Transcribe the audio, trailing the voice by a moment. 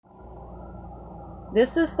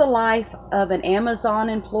This is the life of an Amazon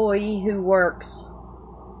employee who works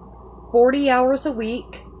 40 hours a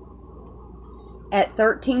week at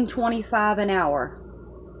 $13.25 an hour.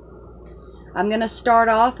 I'm going to start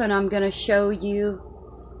off and I'm going to show you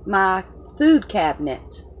my food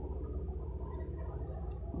cabinet.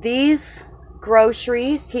 These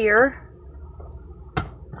groceries here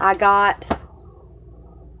I got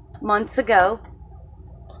months ago.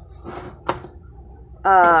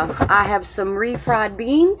 I have some refried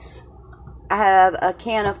beans. I have a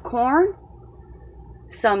can of corn,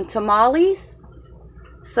 some tamales,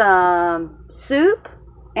 some soup,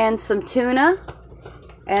 and some tuna,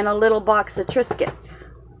 and a little box of Triscuits.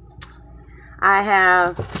 I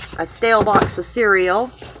have a stale box of cereal,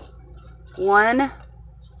 one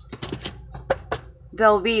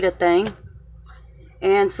Velveeta thing,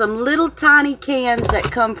 and some little tiny cans that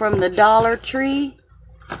come from the Dollar Tree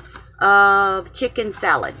of chicken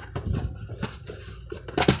salad.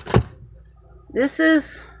 This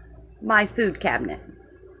is my food cabinet.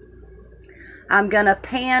 I'm gonna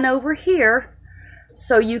pan over here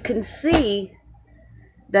so you can see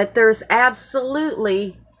that there's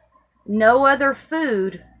absolutely no other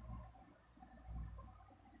food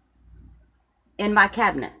in my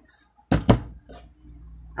cabinets.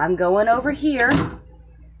 I'm going over here.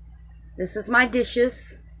 This is my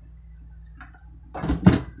dishes.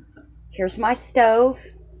 Here's my stove.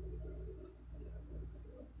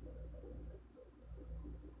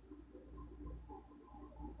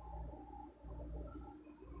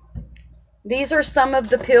 These are some of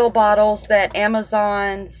the pill bottles that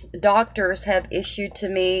Amazon's doctors have issued to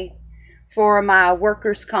me for my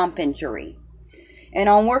workers' comp injury. And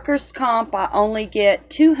on workers' comp, I only get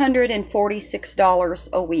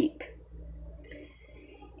 $246 a week.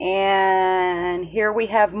 And here we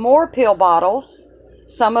have more pill bottles.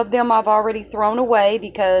 Some of them I've already thrown away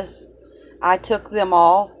because I took them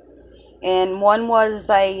all. And one was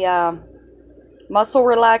a muscle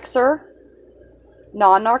relaxer,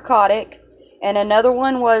 non-narcotic. And another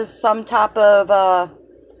one was some type of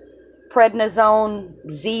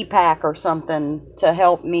prednisone Z-Pack or something to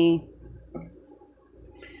help me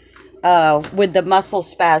with the muscle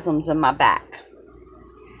spasms in my back.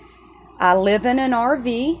 I live in an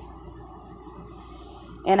RV,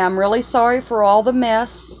 and I'm really sorry for all the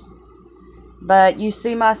mess, but you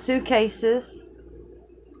see my suitcases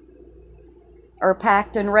are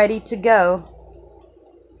packed and ready to go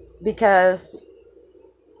because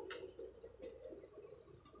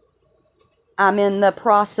I'm in the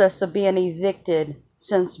process of being evicted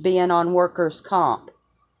since being on workers' comp.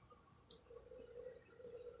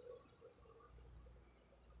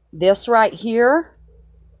 This right here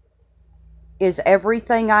is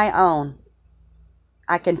everything I own.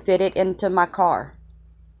 I can fit it into my car.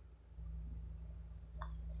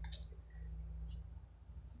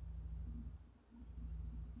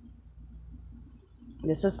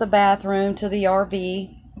 This is the bathroom to the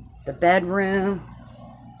RV, the bedroom,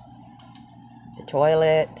 the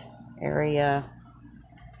toilet area,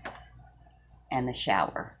 and the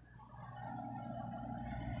shower.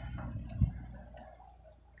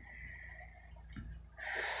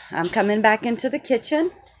 I'm coming back into the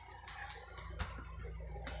kitchen,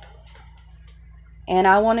 and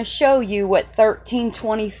I want to show you what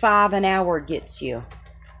 $13.25 an hour gets you.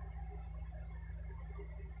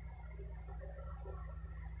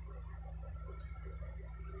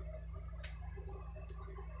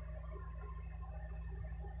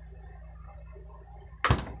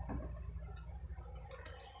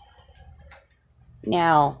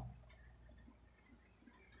 Now,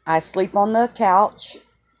 I sleep on the couch.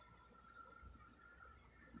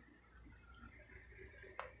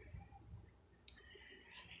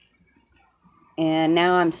 And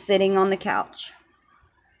now I'm sitting on the couch.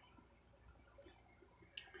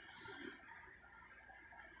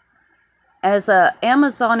 As an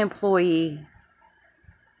Amazon employee,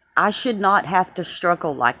 I should not have to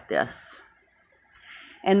struggle like this.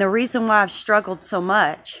 And the reason why I've struggled so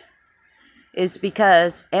much is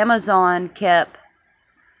because Amazon kept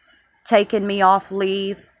taking me off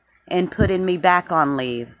leave and putting me back on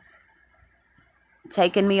leave.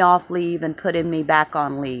 Taking me off leave and putting me back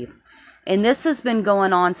on leave. And this has been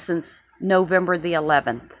going on since November the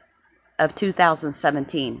 11th of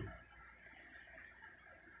 2017.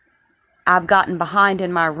 I've gotten behind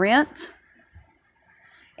in my rent.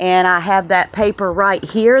 And I have that paper right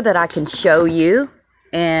here that I can show you.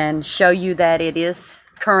 And show you that it is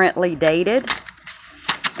currently dated.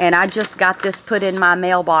 And I just got this put in my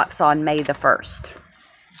mailbox on May the 1st.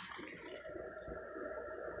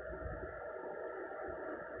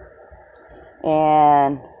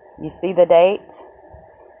 And you see the date?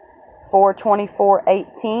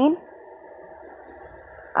 424.18.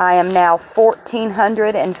 I am now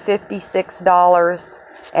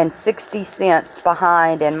 $1,456.60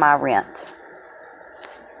 behind in my rent.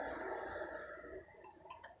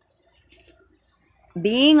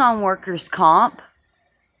 Being on workers' comp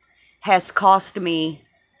has cost me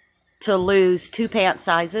to lose 2 pant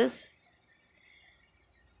sizes,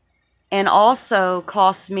 and also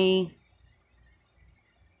cost me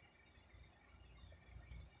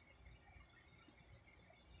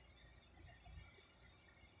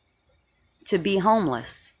to be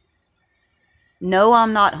homeless. No,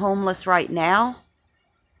 I'm not homeless right now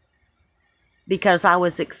because I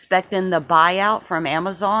was expecting the buyout from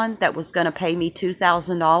Amazon that was going to pay me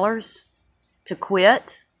 $2,000 to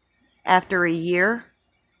quit after a year.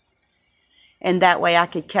 And that way I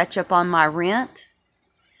could catch up on my rent.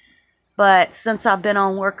 But since I've been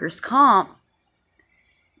on workers' comp,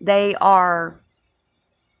 they are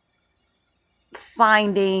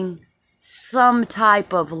finding some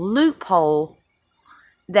type of loophole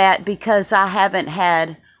that because I haven't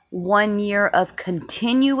had 1 year of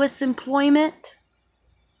continuous employment,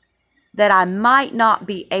 that I might not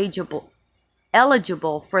be eligible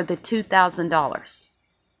for the $2,000.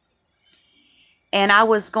 And I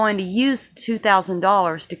was going to use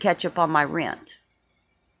 $2,000 to catch up on my rent.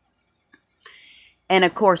 And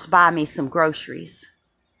of course, buy me some groceries.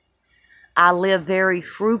 I live very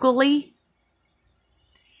frugally.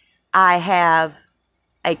 I have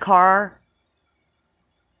a car,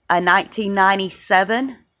 a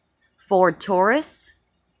 1997 Ford Taurus,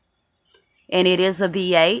 and it is a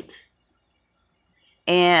V8,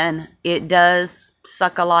 and it does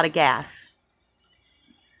suck a lot of gas.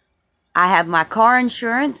 I have my car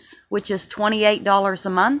insurance, which is $28 a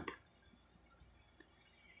month,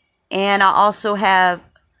 and I also have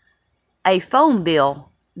a phone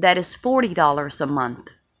bill that is $40 a month.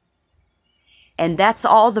 And that's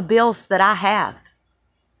all the bills that I have.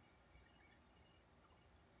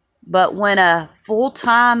 But when a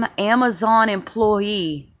full-time Amazon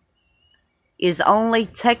employee is only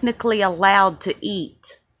technically allowed to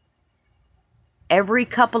eat every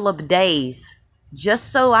couple of days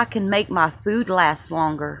just so I can make my food last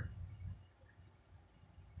longer,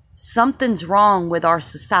 something's wrong with our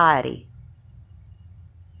society.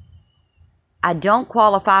 I don't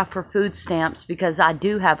qualify for food stamps because I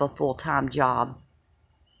do have a full-time job.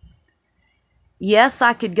 Yes,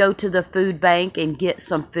 I could go to the food bank and get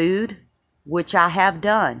some food, which I have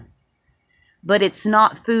done. But it's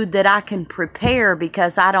not food that I can prepare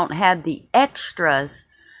because I don't have the extras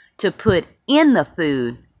to put in the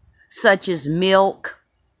food, such as milk,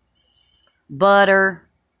 butter,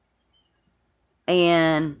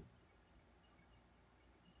 and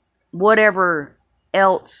whatever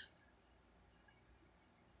else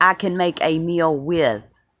I can make a meal with.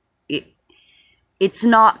 It's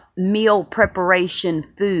not meal preparation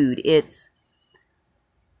food. It's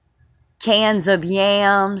cans of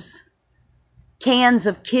yams, cans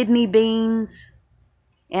of kidney beans.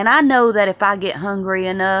 And I know that if I get hungry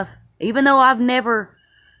enough, even though I've never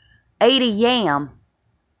ate a yam,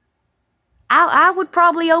 I would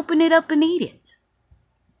probably open it up and eat it.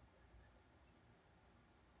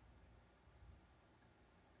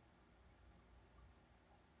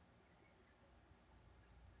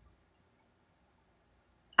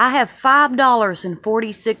 I have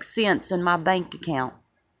 $5.46 in my bank account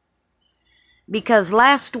because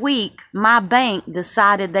last week my bank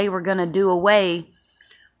decided they were going to do away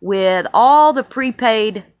with all the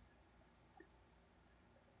prepaid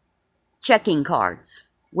checking cards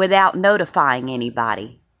without notifying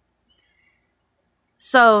anybody.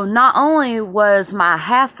 So not only was my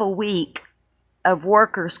half a week of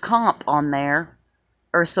workers' comp on there,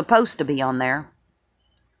 or supposed to be on there,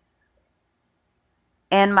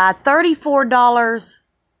 and my $34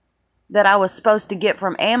 that I was supposed to get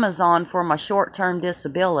from Amazon for my short-term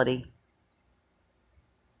disability,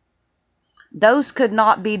 those could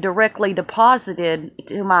not be directly deposited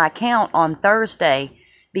to my account on Thursday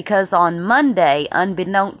because on Monday,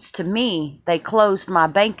 unbeknownst to me, they closed my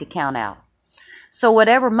bank account out. So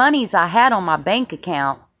whatever monies I had on my bank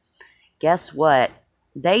account, guess what?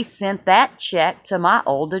 They sent that check to my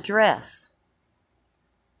old address.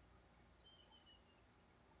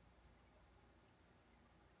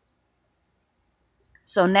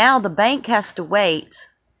 So now the bank has to wait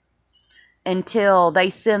until they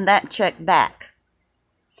send that check back.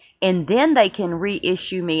 And then they can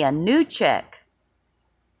reissue me a new check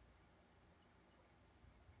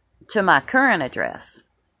to my current address.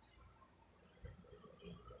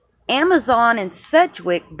 Amazon and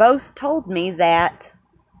Sedgwick both told me that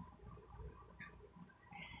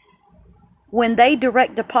when they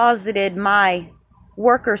direct deposited my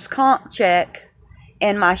workers' comp check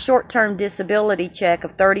and my short-term disability check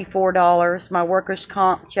of $34, my workers'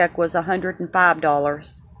 comp check was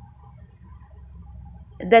 $105,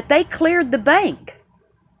 that they cleared the bank.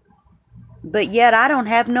 But yet I don't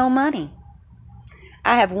have no money.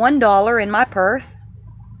 I have $1 in my purse,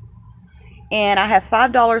 and I have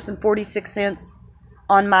 $5.46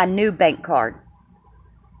 on my new bank card.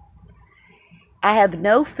 I have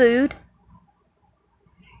no food,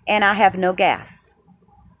 and I have no gas.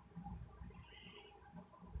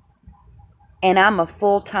 And I'm a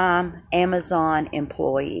full-time Amazon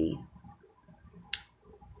employee.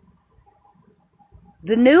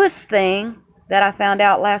 The newest thing that I found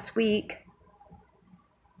out last week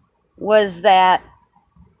was that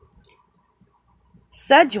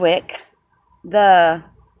Sedgwick, the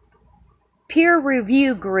peer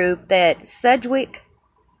review group that Sedgwick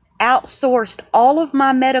outsourced all of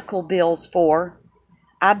my medical bills for.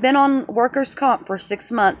 I've been on workers' comp for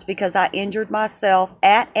 6 months because I injured myself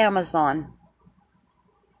at Amazon.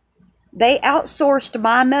 They outsourced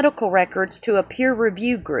my medical records to a peer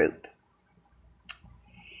review group.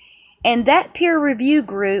 And that peer review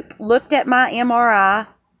group looked at my MRI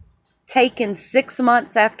taken 6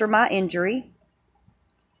 months after my injury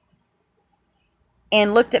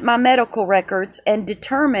and looked at my medical records and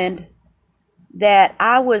determined that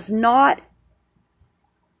I was not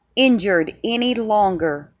injured any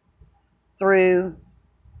longer through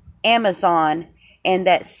Amazon, and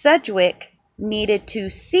that Sedgwick needed to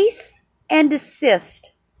cease and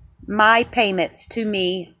desist my payments to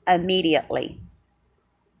me immediately.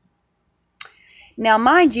 Now,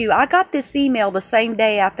 mind you, I got this email the same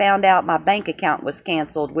day I found out my bank account was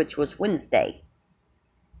canceled, which was Wednesday.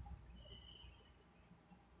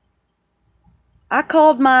 I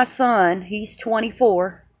called my son, he's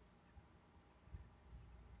 24,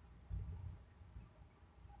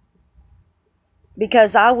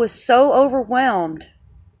 because I was so overwhelmed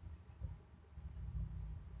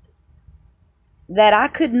that I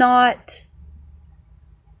could not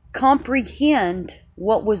comprehend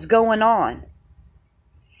what was going on.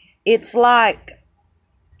 It's like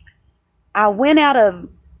I went out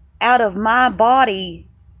of my body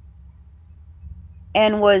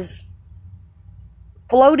and was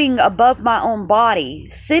floating above my own body,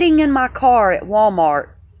 sitting in my car at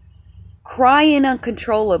Walmart, crying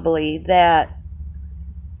uncontrollably that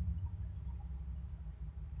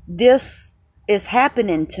this is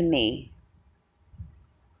happening to me.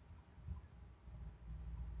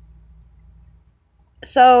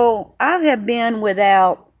 So I have been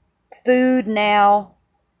without food now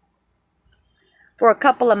for a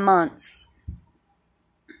couple of months.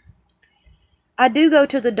 I do go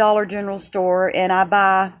to the Dollar General store and I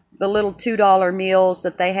buy the little $2 meals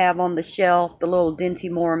that they have on the shelf, the little Dinty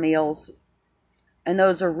Moore meals. And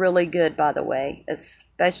those are really good, by the way,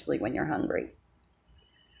 especially when you're hungry.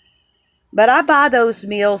 But I buy those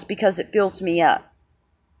meals because it fills me up.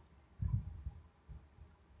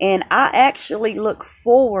 And I actually look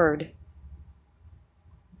forward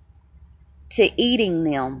to eating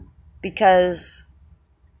them because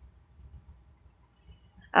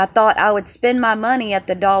I thought I would spend my money at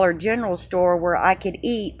the Dollar General store where I could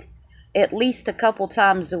eat at least a couple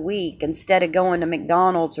times a week instead of going to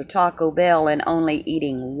McDonald's or Taco Bell and only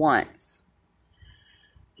eating once.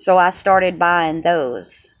 So I started buying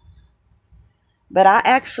those. But I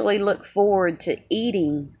actually look forward to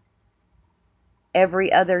eating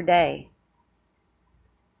every other day.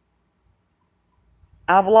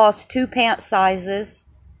 I've lost 2 pant sizes.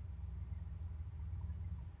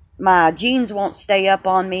 My jeans won't stay up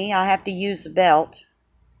on me. I have to use a belt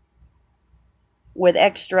with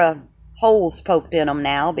extra holes poked in them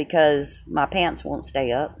now because my pants won't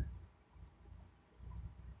stay up.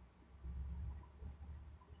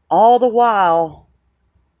 All the while,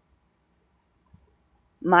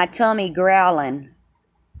 my tummy growling.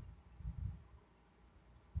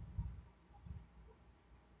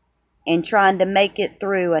 And trying to make it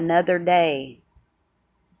through another day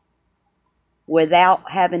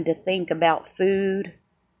without having to think about food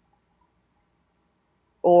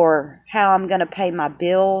or how I'm going to pay my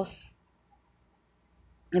bills.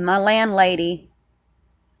 And my landlady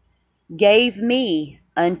gave me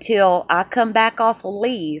until I come back off of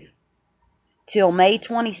leave till May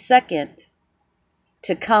 22nd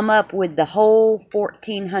to come up with the whole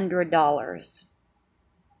 $1,400.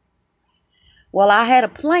 Well, I had a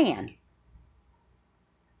plan.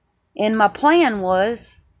 And my plan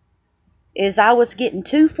is I was getting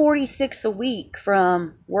 $246 a week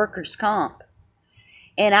from workers' comp.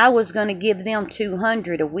 And I was going to give them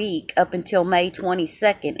 $200 a week up until May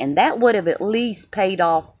 22nd. And that would have at least paid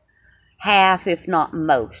off half, if not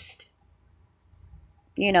most.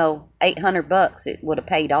 You know, $800, it would have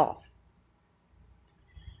paid off.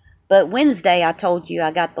 But Wednesday, I told you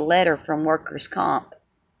I got the letter from workers' comp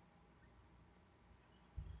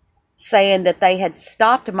saying that they had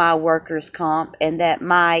stopped my workers' comp and that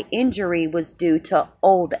my injury was due to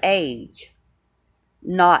old age,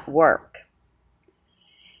 not work.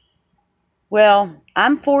 Well,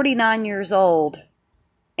 I'm 49 years old,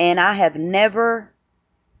 and I have never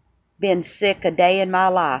been sick a day in my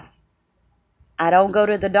life. I don't go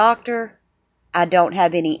to the doctor. I don't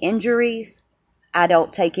have any injuries. I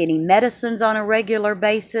don't take any medicines on a regular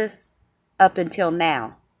basis up until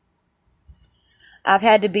now. I've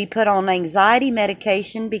had to be put on anxiety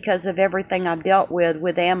medication because of everything I've dealt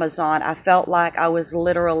with Amazon. I felt like I was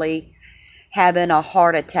literally having a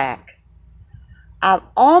heart attack. I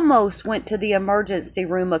almost went to the emergency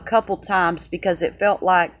room a couple times because it felt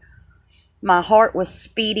like my heart was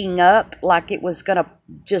speeding up, like it was going to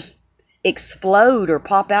just explode or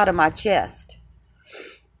pop out of my chest.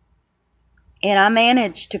 And I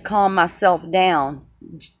managed to calm myself down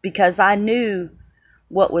because I knew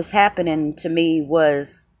what was happening to me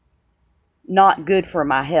was not good for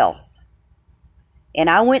my health. And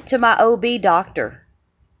I went to my OB doctor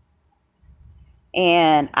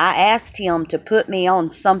and I asked him to put me on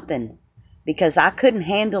something because I couldn't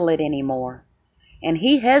handle it anymore. And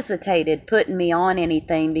he hesitated putting me on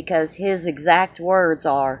anything because his exact words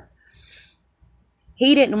are,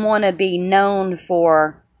 he didn't want to be known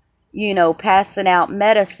for, you know, passing out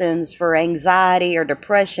medicines for anxiety or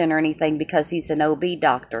depression or anything because he's an OB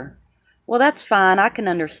doctor. Well, that's fine. I can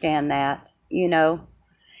understand that, you know.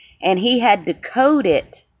 And he had to code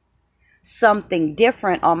it something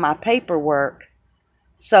different on my paperwork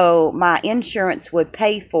so my insurance would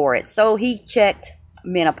pay for it. So he checked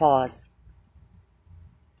menopause,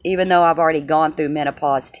 even though I've already gone through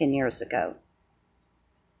menopause 10 years ago.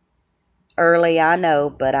 Early, I know,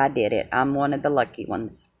 but I did it. I'm one of the lucky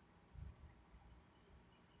ones.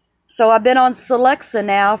 So I've been on Celexa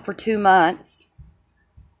now for 2 months.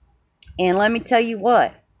 And let me tell you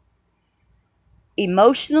what.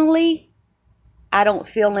 Emotionally, I don't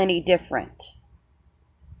feel any different.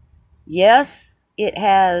 Yes, it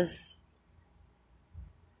has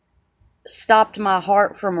stopped my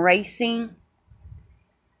heart from racing.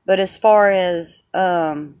 But as far as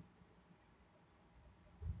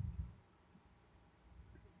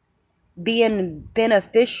being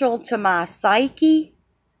beneficial to my psyche,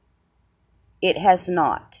 it has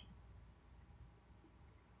not.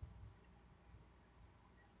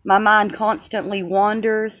 My mind constantly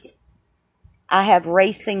wanders. I have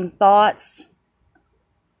racing thoughts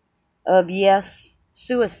of, yes,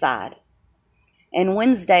 suicide. And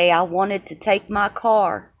Wednesday, I wanted to take my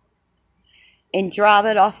car and drive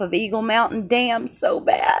it off of Eagle Mountain Dam so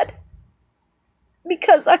bad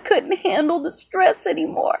because I couldn't handle the stress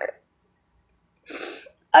anymore.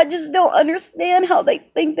 I just don't understand how they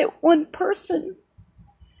think that one person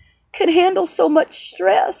could handle so much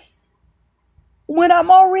stress when I'm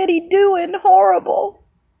already doing horrible.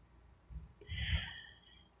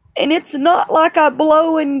 And it's not like I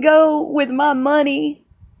blow and go with my money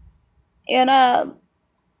and I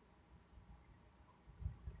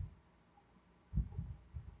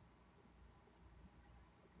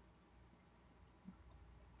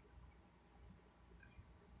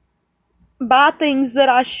buy things that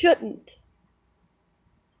I shouldn't.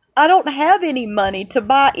 I don't have any money to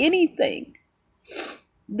buy anything.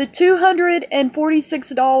 The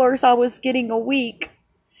 $246 I was getting a week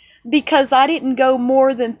because I didn't go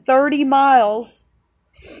more than 30 miles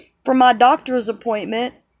for my doctor's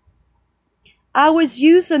appointment, I was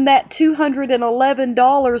using that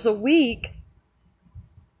 $211 a week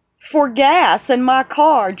for gas in my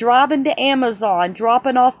car, driving to Amazon,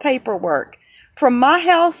 dropping off paperwork. From my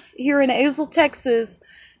house here in Azle, Texas,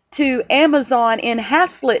 to Amazon in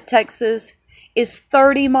Haslett, Texas, is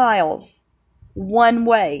 30 miles one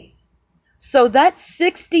way. So that's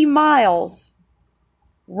 60 miles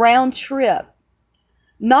round trip,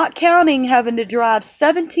 not counting having to drive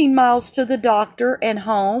 17 miles to the doctor and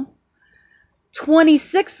home,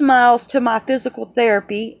 26 miles to my physical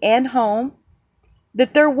therapy and home,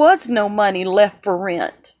 that there was no money left for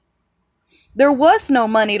rent. There was no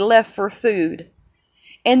money left for food.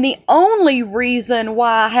 And the only reason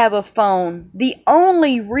why I have a phone,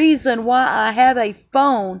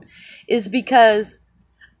 is because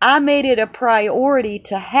I made it a priority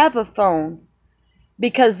to have a phone,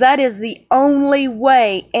 because that is the only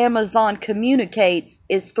way Amazon communicates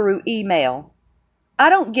is through email. I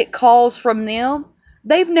don't get calls from them.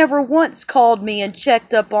 They've never once called me and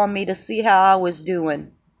checked up on me to see how I was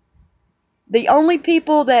doing. The only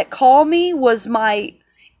people that call me was my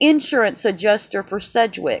insurance adjuster for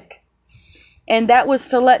Sedgwick. And that was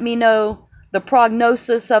to let me know the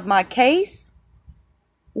prognosis of my case,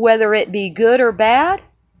 whether it be good or bad,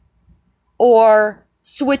 or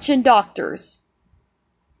switching doctors.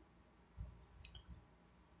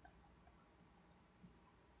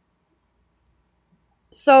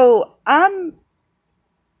 So I'm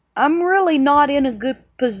really not in a good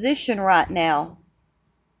position right now.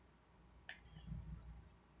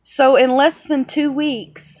 So in less than 2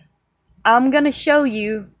 weeks, I'm going to show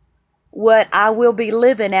you what I will be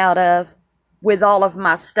living out of with all of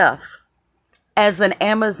my stuff as an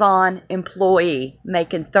Amazon employee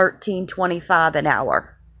making $13.25 an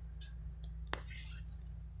hour.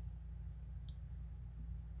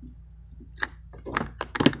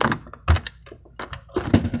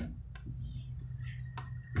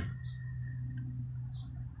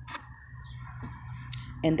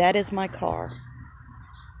 And that is my car,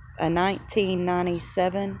 a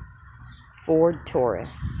 1997 Ford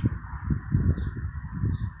Taurus.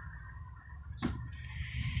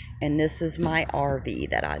 And this is my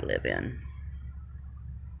RV that I live in.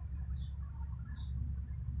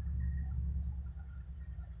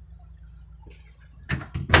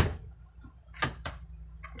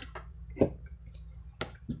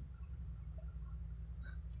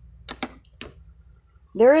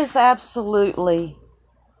 There is absolutely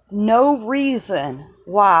no reason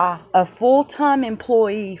why a full-time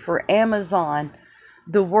employee for Amazon,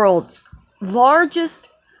 the world's largest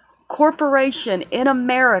corporation in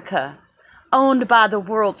America, owned by the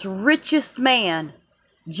world's richest man,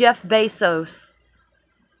 Jeff Bezos,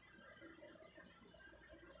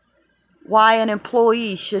 why an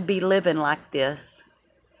employee should be living like this.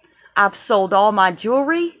 I've sold all my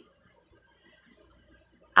jewelry.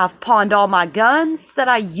 I've pawned all my guns that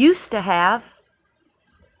I used to have.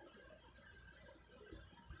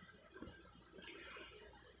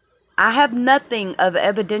 I have nothing of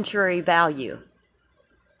evidentiary value.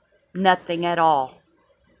 Nothing at all.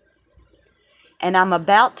 And I'm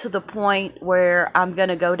about to the point where I'm going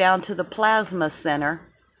to go down to the plasma center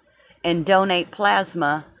and donate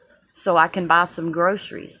plasma so I can buy some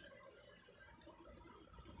groceries.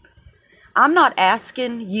 I'm not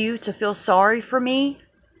asking you to feel sorry for me.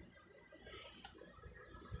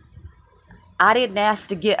 I didn't ask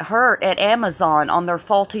to get hurt at Amazon on their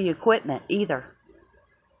faulty equipment either.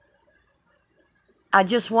 I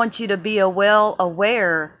just want you to be well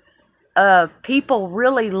aware of people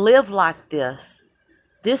really live like this.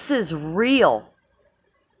 This is real.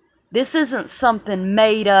 This isn't something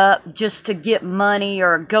made up just to get money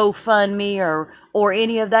or GoFundMe or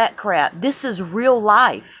any of that crap. This is real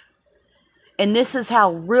life. And this is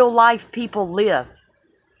how real life people live.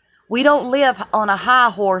 We don't live on a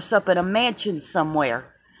high horse up in a mansion somewhere,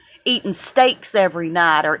 eating steaks every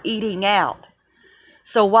night or eating out.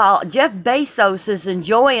 So while Jeff Bezos is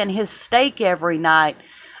enjoying his steak every night,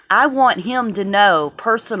 I want him to know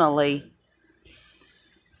personally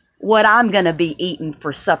what I'm going to be eating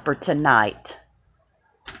for supper tonight.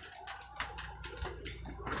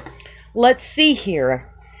 Let's see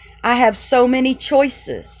here. I have so many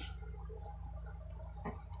choices.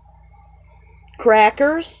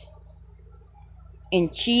 Crackers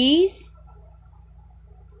and cheese.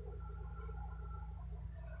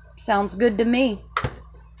 Sounds good to me.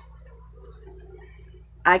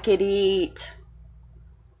 I could eat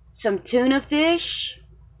some tuna fish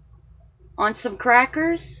on some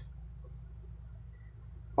crackers,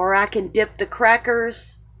 or I can dip the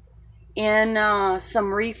crackers in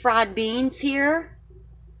some refried beans here.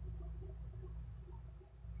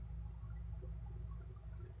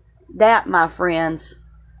 That, my friends,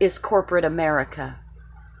 is corporate America.